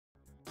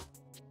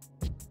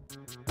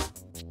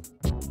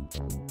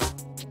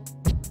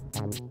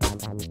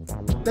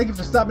Thank you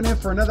for stopping in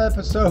for another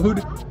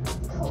episode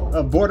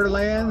of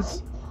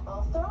Borderlands.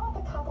 I'll throw up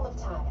a couple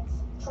of targets.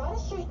 Try to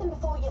shoot them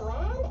before you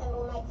land, and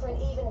we'll make for an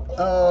even better.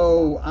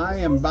 Oh, I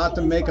am about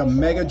to make a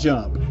mega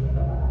jump.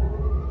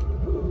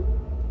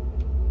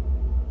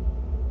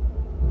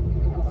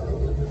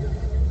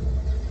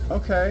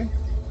 Okay.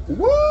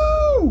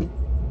 Woo!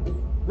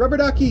 Rubber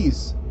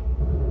duckies.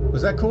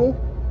 Was that cool?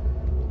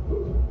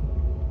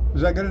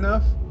 Was that good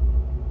enough?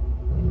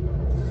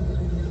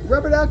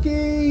 Rubber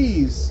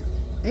duckies!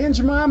 And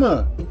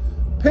Jemima!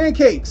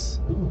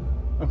 Pancakes!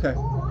 Okay.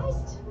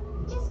 Almost.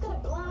 Just gotta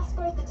blast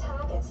both the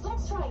targets.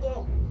 Let's try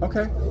again.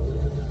 Okay.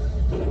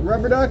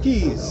 Rubber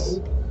duckies!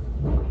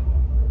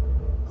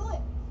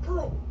 Good,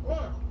 good.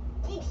 Now,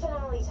 big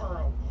finale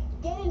time.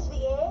 Get into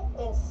the air,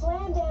 then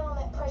slam down on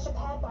that pressure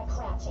pad by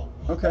crouching.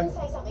 Okay. Then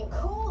say something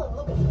cool and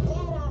look as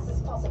badass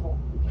as possible.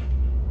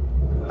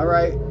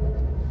 Alright.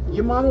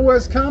 Your mama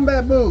wears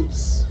combat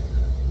boots.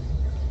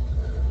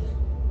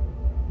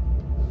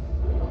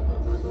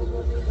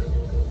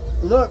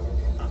 Look,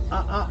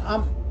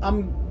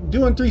 I'm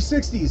doing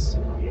 360s.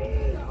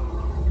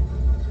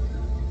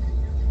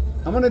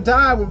 I'm gonna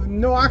die with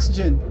no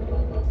oxygen.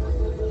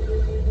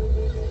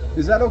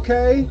 Is that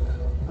okay?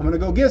 I'm gonna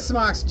go get some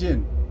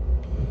oxygen.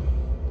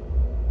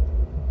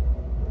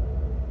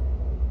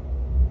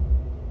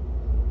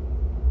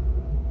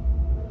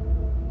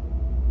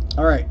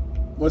 All right,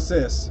 what's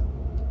this?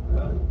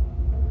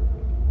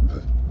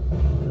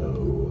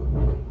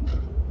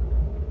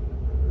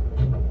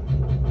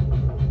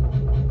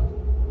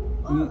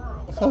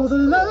 For the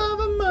love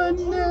of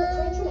money.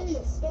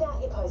 Spit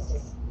out your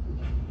posters.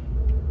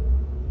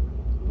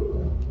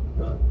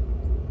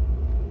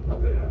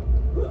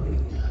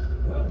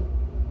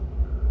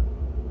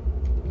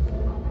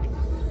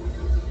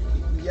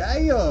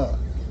 Yeah.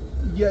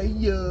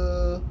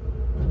 Yeah.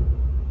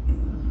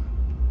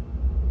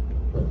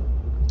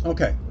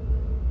 Okay.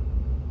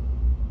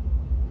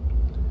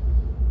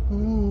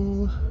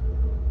 Ooh.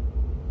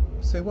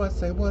 Say what,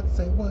 say what,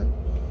 say what?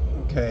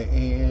 Okay,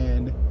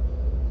 and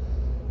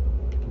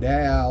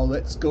now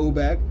let's go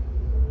back.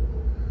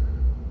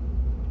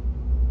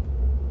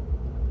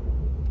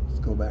 Let's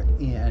go back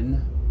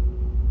in.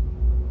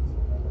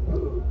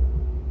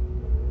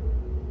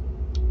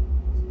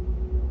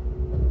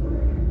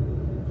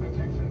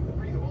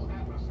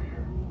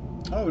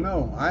 Oh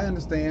no, I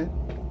understand.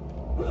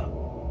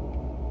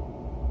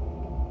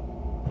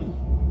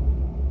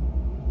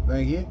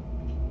 Thank you.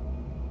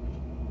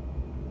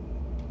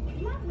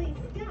 Lovely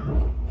stuff.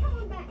 Come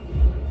on back.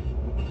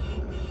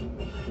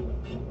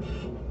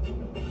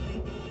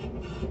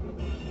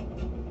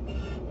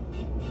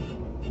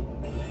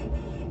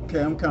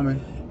 Okay, I'm coming.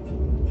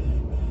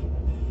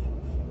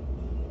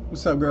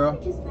 What's up, girl?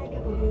 Just make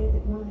up a word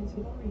that rhymes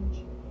with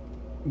orange.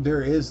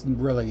 There is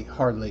really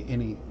hardly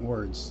any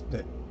words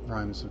that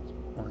rhymes with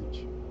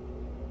orange.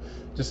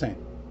 Just saying.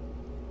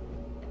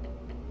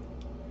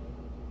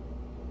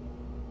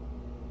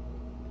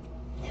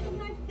 There was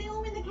no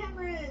film in the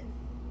cameras.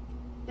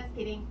 Just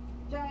kidding.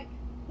 Joke.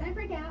 Don't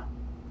freak out.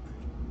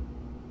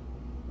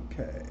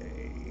 Okay.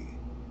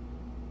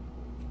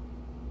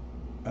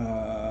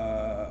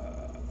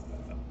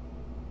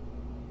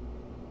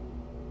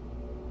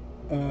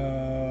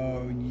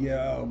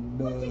 Yeah,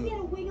 but... Did you get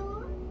a wiggle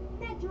on?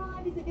 That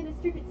drive isn't going to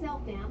strip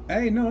itself down.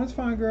 Hey, no, that's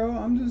fine, girl.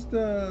 I'm just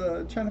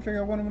trying to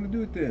figure out what I'm going to do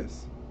with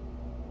this.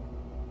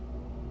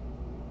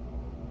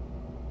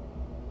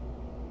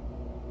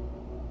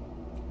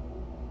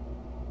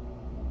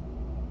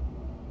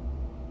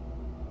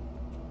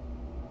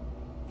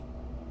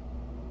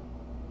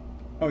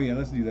 Oh, yeah,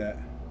 let's do that.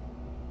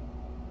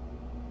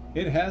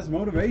 It has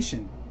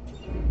motivation.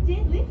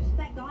 Deadlift,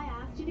 that guy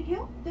asked you to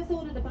kill? Just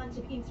ordered a bunch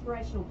of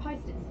inspirational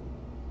posters.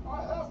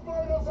 I have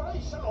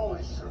motivational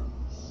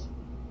issues.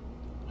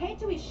 Head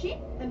to his ship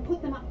and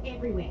put them up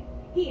everywhere.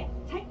 Here,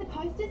 take the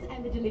posters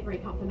and the delivery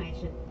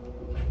confirmation.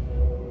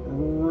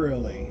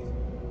 Really?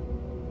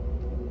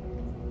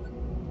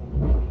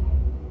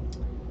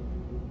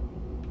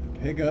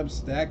 Pick up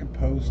stack of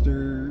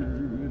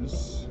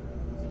posters.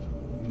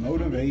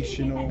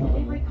 Motivational. Get that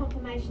delivery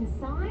confirmation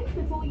signed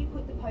before you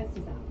put the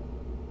posters up.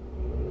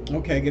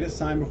 Okay, get it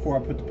signed before I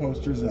put the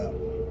posters up.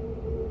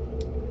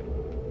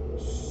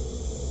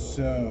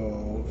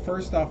 So,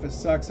 first off, it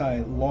sucks I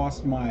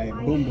lost my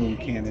boom boom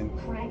cannon.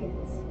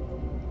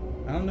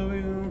 Kragans. I don't know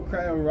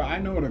I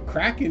know what a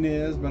kraken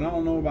is, but I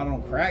don't know about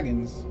on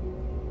kragans.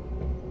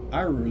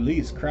 I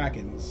release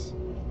krakens.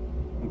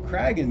 On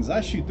kragans, I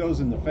shoot those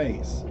in the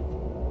face.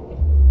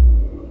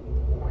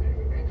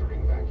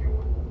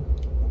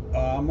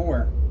 I'm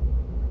aware.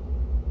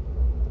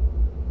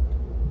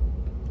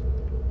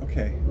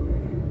 Okay.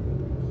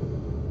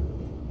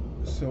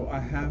 So I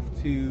have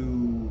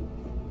to...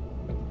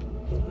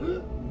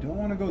 Don't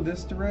want to go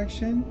this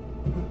direction.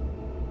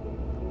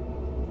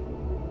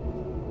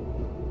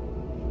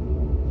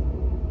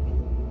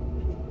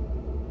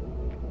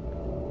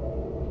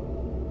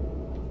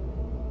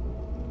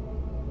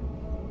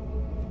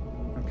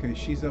 Okay,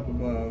 she's up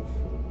above.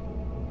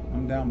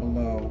 I'm down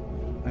below.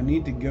 I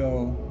need to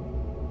go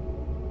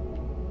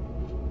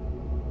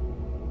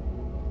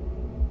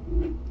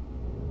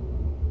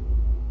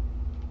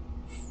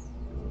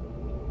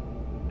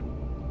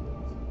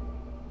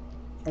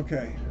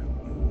Okay.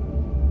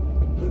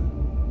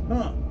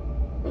 Huh.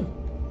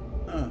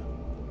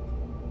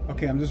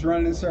 Okay, I'm just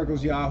running in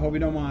circles, y'all. I hope you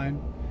don't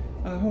mind.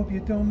 I hope you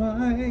don't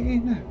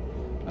mind.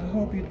 I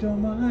hope you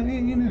don't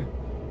mind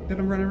that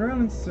I'm running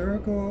around in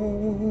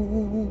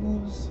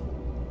circles.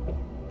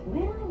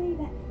 Where are we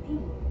at sea?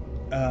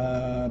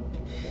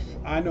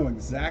 I know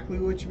exactly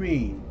what you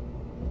mean.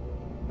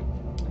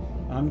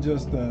 I'm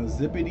just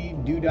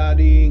zippity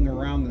doo-dahdying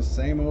around the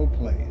same old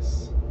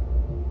place.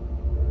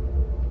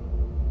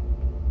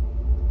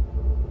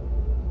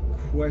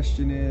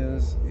 Question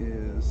is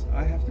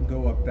I have to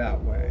go up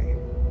that way,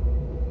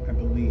 I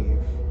believe.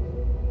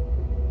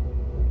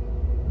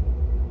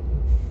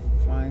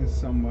 Find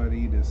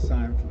somebody to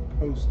sign for the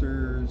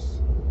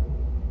posters.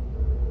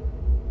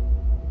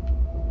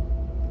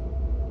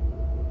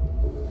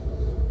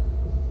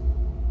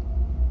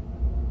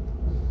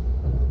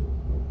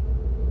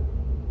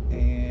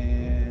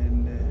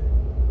 And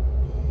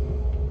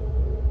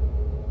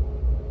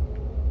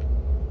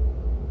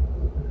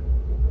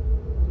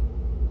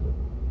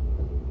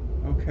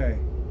okay.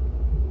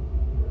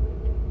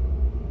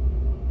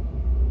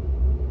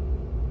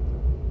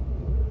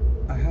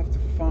 I have to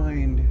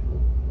find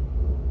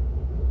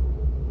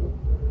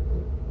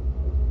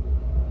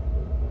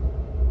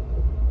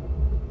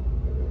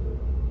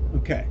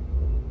okay.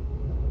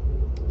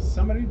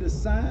 Somebody to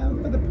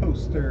sign for the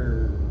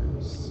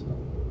posters.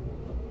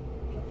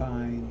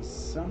 Find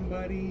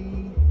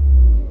somebody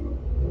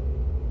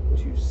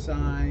to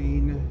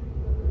sign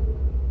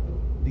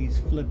these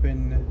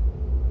flippin'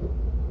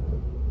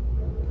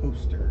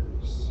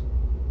 posters.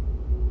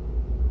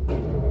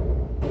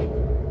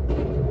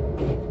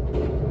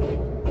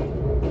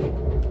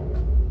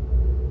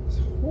 It's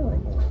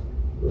horrible.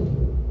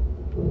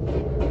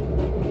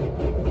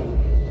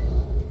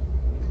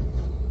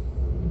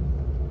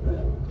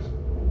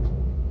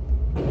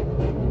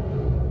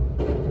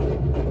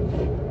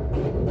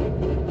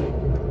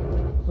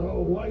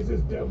 Why is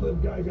this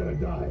dead-lift guy gonna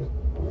die?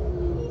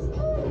 He's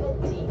kind of a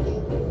dick.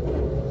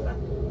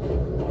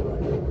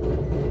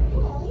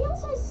 Well, he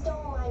also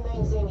stole my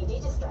Moonzoomy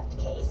Digistruct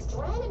key,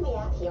 stranded me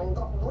out here, and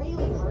got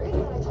really rude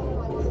when I told him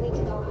I wasn't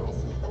into guys.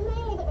 But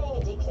mainly the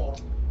being a dick thing.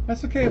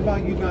 That's okay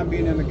about you not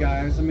being into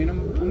guys. I mean,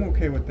 I'm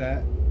okay with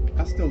that.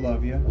 I still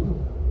love you.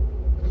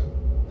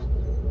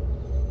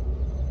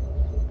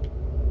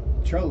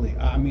 Totally.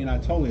 I mean, I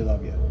totally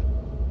love you.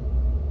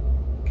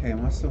 Okay,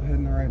 am I still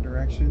heading the right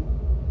direction?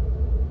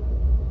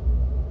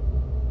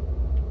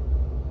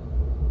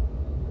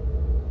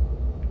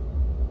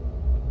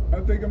 I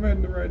think I'm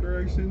heading the right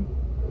direction.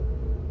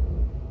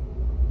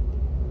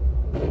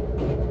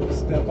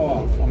 Step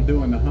off. I'm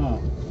doing the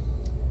hump.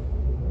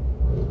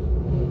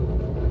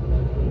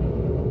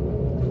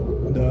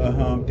 The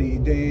Humpty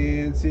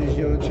Dance is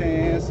your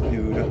chance.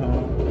 Do the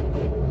hump.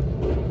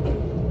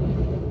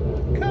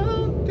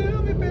 Come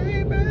to me,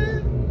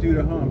 baby. Do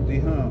the Humpty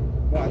Hump.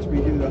 Watch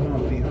me do the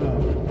Humpty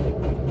Hump.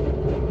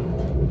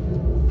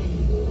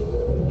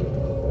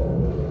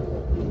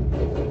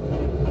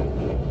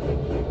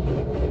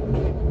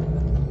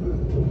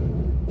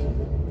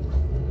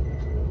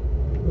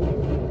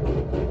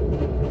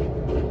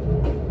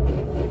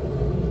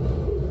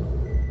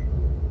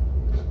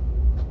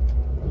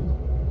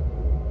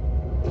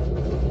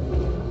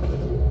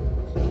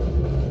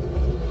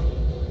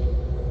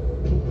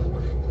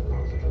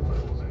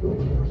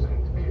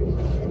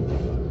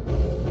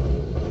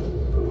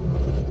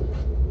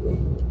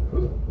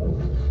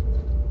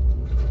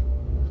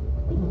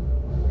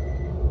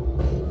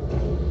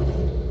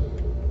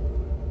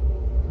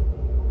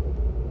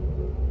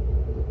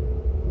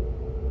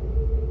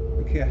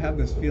 Okay, I have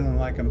this feeling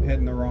like I'm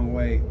heading the wrong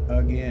way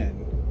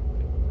again.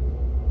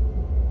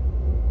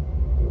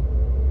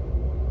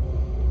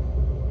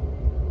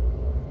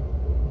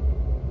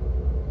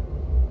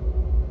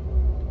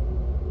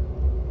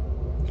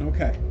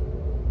 Okay.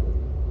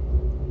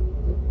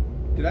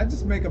 Did I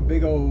just make a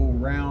big old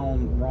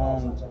round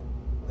wrong?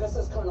 This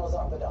is Colonel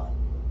Zarpedon.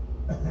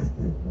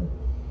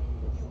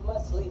 You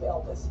must leave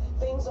Elpis.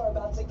 Things are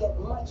about to get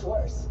much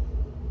worse.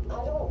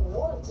 I don't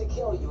want to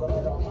kill you if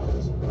I don't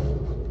have to.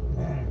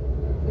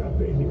 Got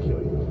paid to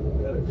kill you.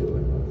 Gotta do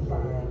it.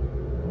 Fine.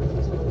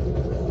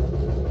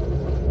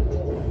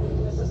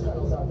 This is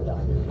Colonel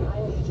Zarpedon. I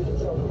need you to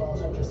kill the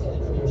Vault Hunters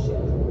headed for your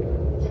ship.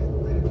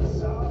 Get bit,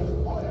 sir.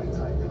 I ain't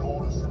taking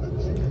orders from the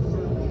chicken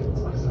threw me in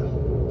prison.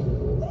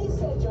 They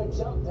said your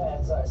jump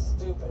pads are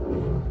stupid.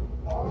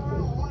 I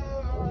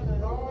will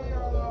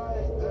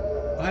annihilate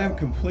them. I am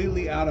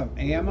completely out of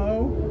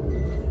ammo.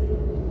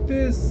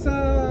 This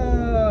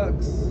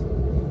sucks.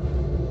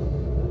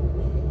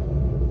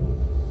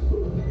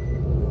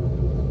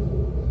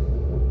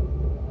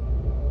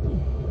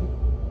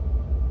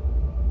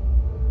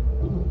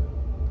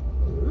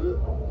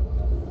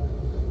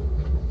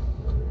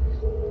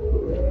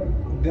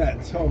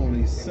 That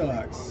totally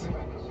sucks.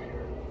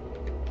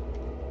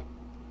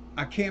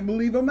 I can't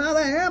believe I'm out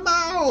of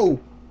ammo.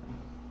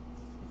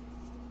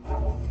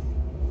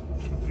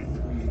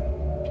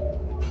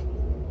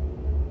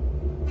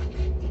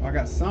 I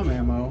got some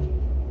ammo.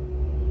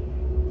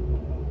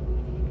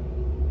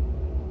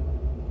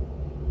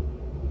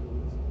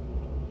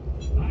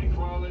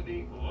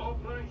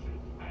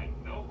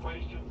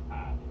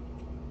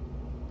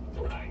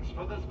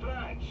 for the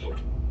scratch.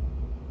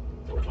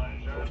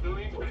 Pleasure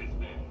doing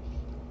business.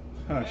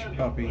 Hush,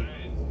 puppy.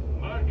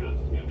 Marcus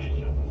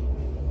Munitions.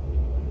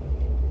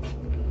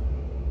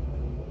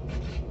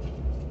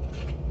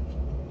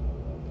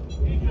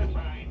 It's a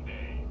fine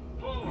day,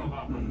 full of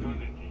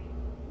opportunity.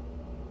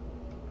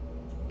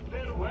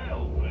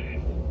 Farewell,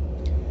 friend.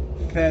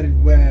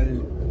 Farewell.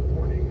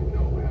 Warning,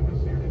 no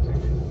atmosphere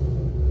detected.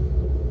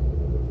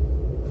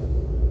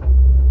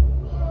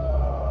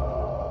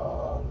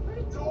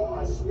 Do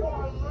I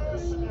spy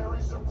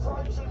mercenaries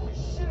approaching me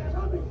ship? I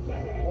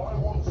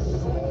will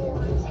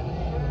soar into the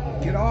air.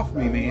 Get off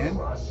me, man.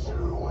 Crush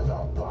you with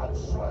a butt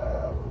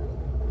slam.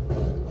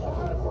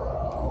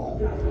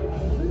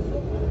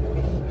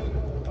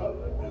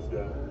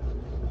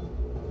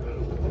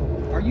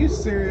 Are you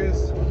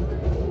serious?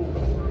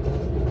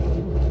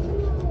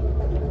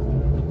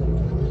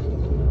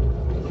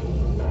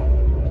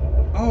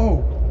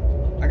 Oh,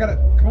 I gotta,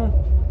 come on.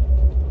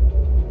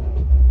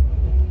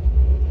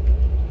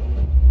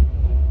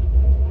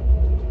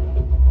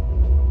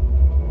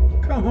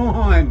 Come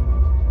on.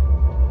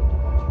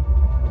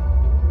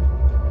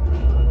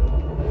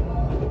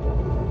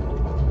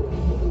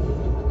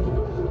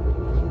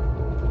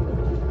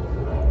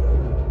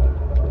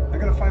 I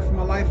gotta fight for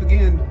my life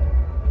again.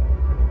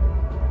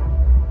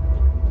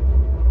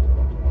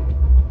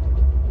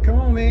 Come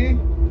on, man.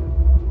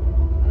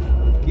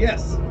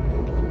 Yes.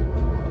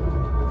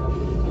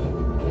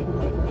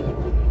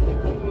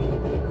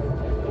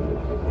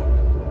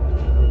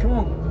 Come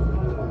on.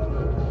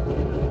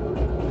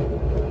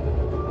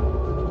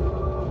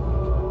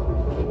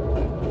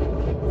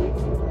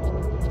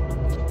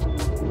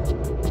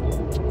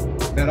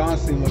 That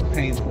honestly looked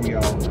painful,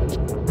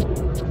 y'all.